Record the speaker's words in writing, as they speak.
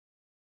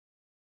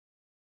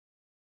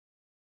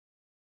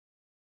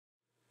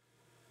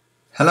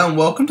Hello and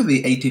welcome to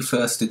the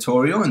 81st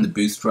tutorial in the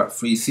Bootstrap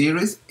free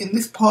series. In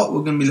this part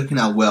we're going to be looking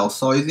at well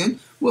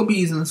sizing. We'll be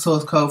using the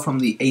source code from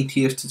the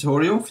 80th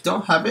tutorial. If you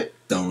don't have it,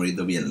 don't worry,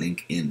 there'll be a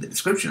link in the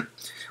description.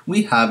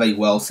 We have a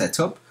well set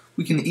up.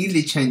 We can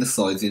easily change the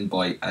sizing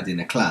by adding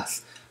a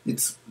class.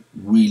 It's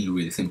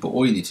really simple.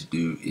 All you need to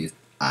do is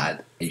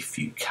add a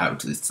few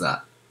characters. It's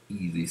that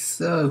easy.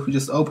 So if we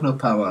just open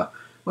up our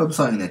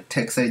website in the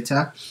text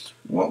editor,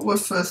 what we're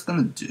first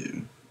going to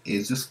do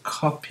is just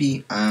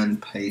copy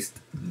and paste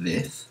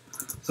this.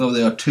 So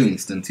there are two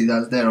instances,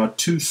 as there are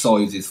two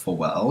sizes for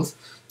wells.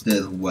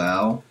 There's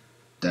well-lg,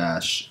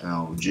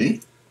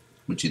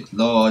 which is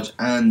large,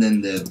 and then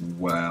there's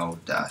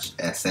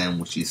well-sm,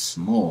 which is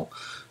small.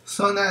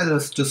 So now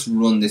let's just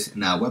run this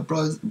in our web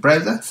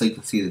browser so you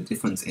can see the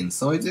difference in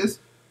sizes.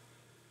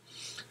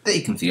 There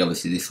you can see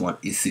obviously this one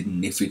is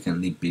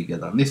significantly bigger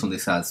than this one.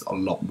 This has a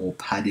lot more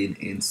padding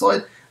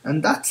inside,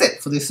 and that's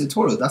it for this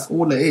tutorial. That's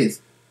all it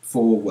is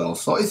for well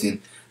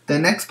sizing. The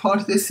next part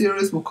of this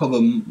series will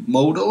cover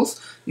modals.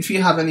 If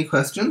you have any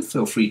questions,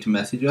 feel free to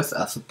message us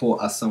at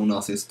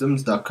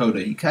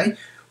support@sonarsystems.co.uk,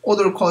 or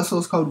the required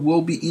source code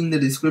will be in the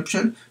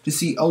description. To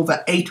see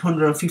over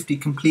 850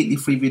 completely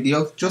free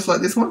videos just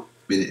like this one,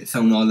 visit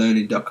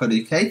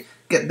sonarlearning.co.uk.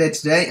 Get there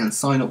today and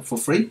sign up for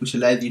free, which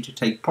allows you to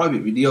take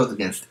private videos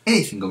against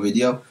any single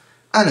video.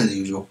 And as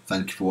usual,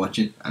 thank you for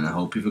watching, and I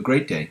hope you have a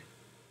great day.